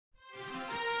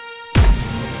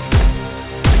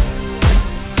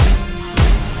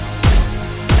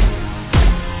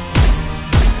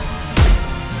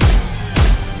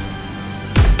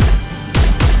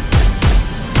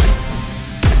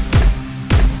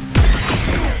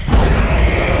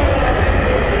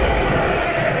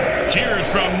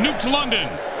Nuked London,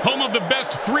 home of the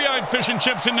best three-eyed fish and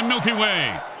chips in the Milky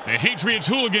Way. The Hatriots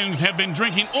hooligans have been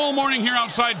drinking all morning here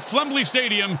outside Phlegmbly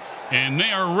Stadium, and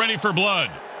they are ready for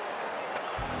blood.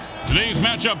 Today's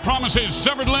matchup promises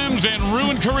severed limbs and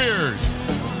ruined careers.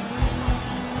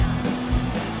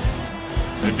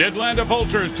 The Deadlanta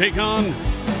Vultures take on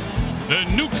the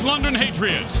Nuked London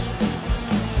Hatriots.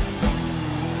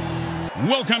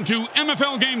 Welcome to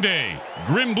MFL Game Day.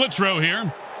 Grim Blitzrow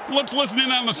here. Let's listen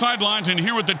in on the sidelines and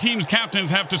hear what the team's captains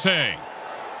have to say.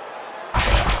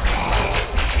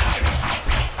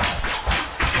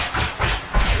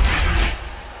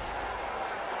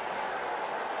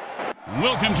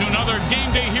 Welcome to another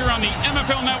game day here on the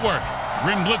MFL Network.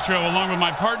 Grim Blitzrow along with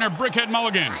my partner, Brickhead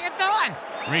Mulligan. How you doing?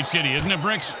 Great city, isn't it,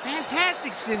 Bricks?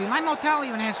 Fantastic city. My motel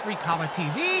even has free color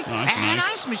TV Oh, that's and nice.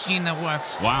 an ice machine that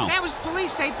works. Wow. There was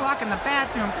police state blocking the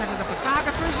bathroom because of the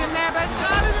photographers in there, but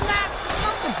other than that, no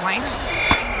complaints.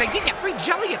 They give you free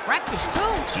jelly at breakfast,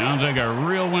 too. Sounds like a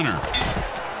real winner.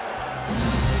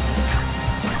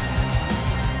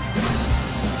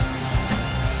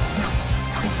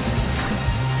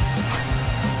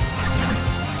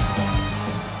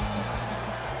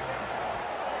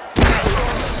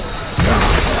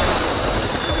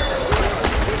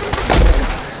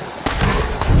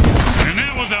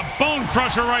 A bone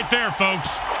crusher right there, folks.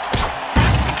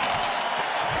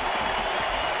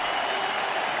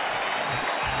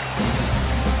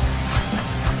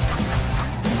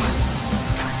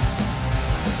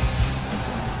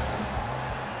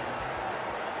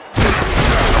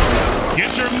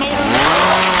 Get your motor.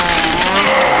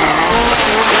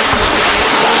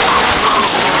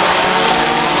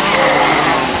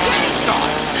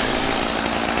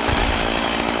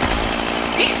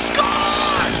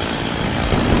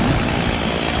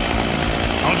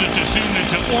 Assume that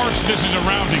to orcs this is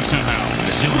arousing somehow.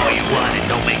 Assume all you want and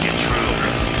don't make it true.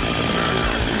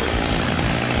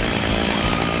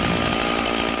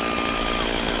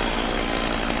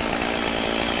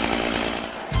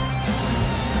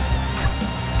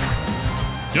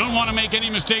 Don't want to make any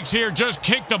mistakes here. Just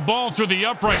kick the ball through the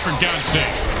upright, for God's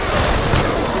sake.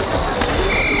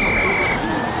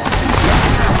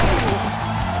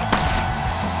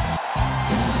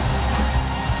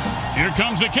 Here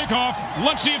comes the kickoff.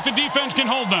 Let's see if the defense can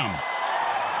hold them.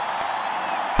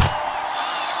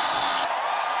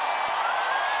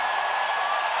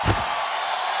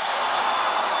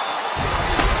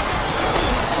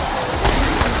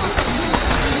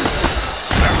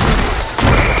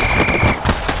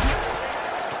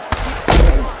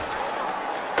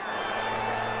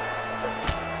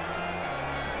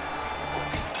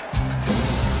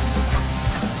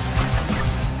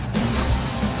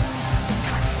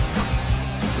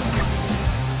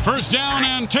 First down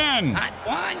and 10. Hot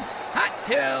one, hot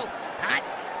two, hot.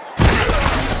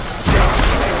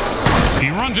 He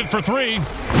runs it for 3.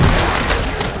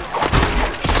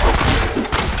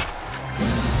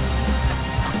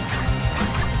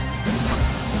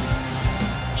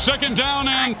 Second down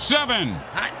and 7.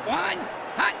 Hot one,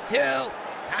 hot two,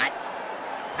 hot.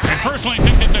 I personally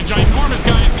think that the ginormous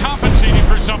guy is compensating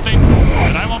for something,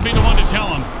 but I won't be the one to tell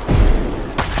him.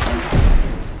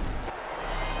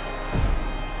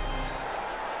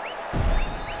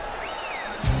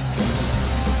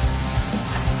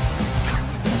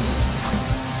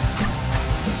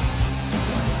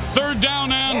 Third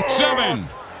down and 7.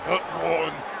 Hot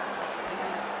one.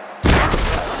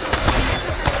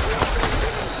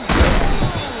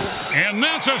 And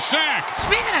that's a sack.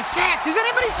 Speaking of sacks, has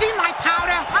anybody seen my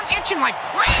powder? I'm itching like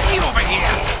crazy over here.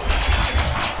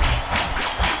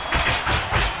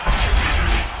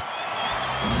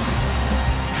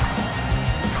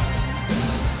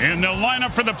 And they'll line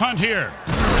up for the punt here.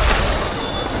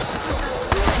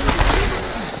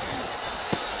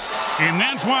 And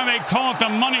that's why they call it the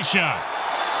money shot.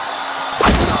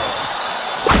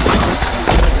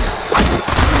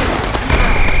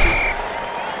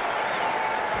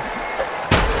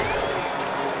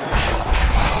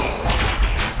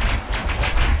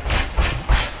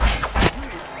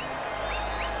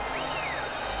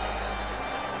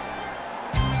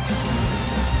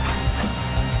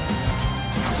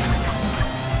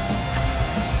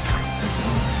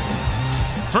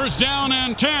 First down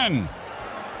and 10.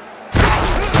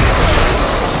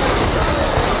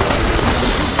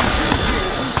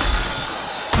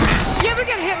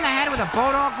 Hit in the head with a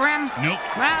bulldog, Grim? Nope.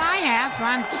 Well, I have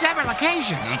on several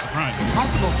occasions. Not surprising.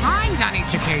 Multiple times on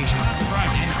each occasion. Not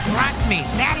surprising. And trust me,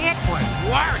 that hit was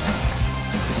worse.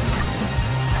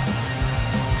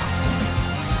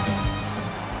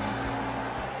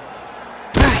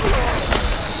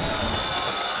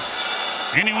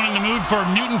 Anyone in the mood for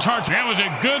mutant tarts? That was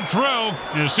a good throw,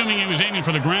 assuming he was aiming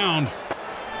for the ground.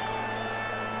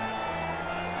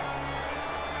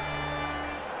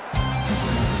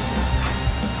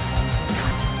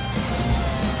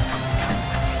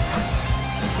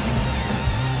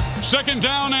 Second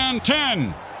down and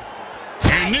 10.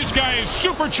 And this guy is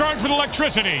supercharged with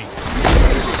electricity.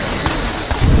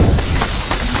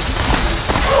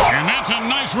 And that's a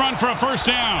nice run for a first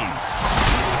down.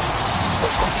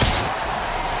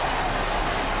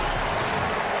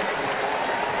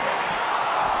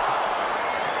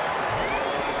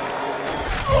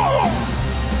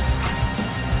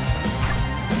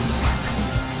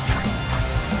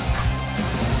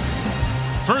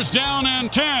 First down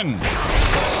and 10.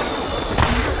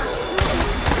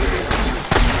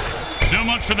 So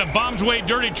much for the bombs way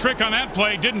dirty trick on that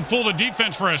play. Didn't fool the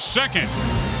defense for a second.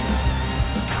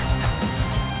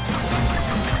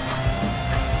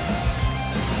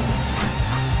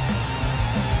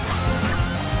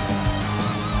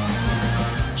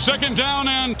 Second down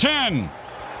and 10.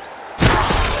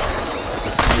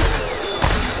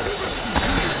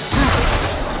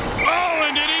 Oh,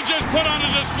 and did he just put on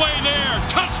a display there?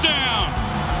 Touchdown!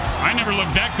 I never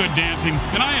looked that good dancing,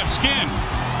 and I have skin.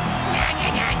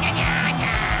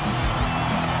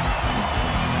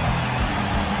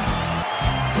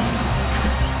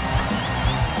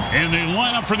 And they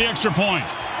line up for the extra point.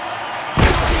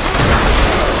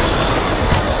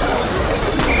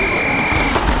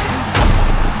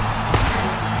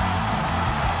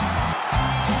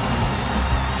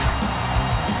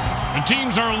 The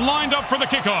teams are lined up for the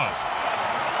kickoff.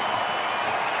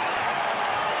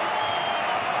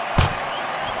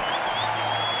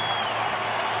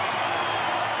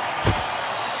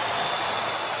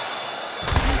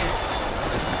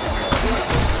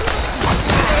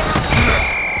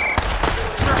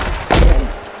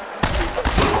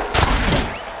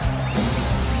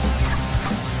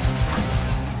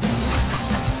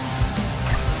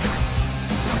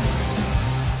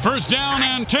 First down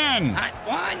and 10. Hot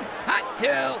 1, hot 2,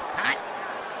 hot.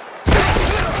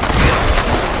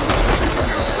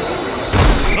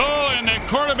 Oh, and the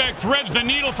quarterback threads the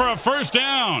needle for a first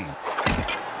down.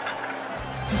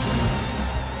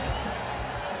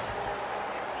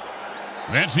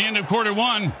 That's the end of quarter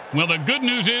one. Well, the good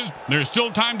news is there's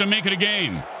still time to make it a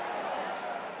game.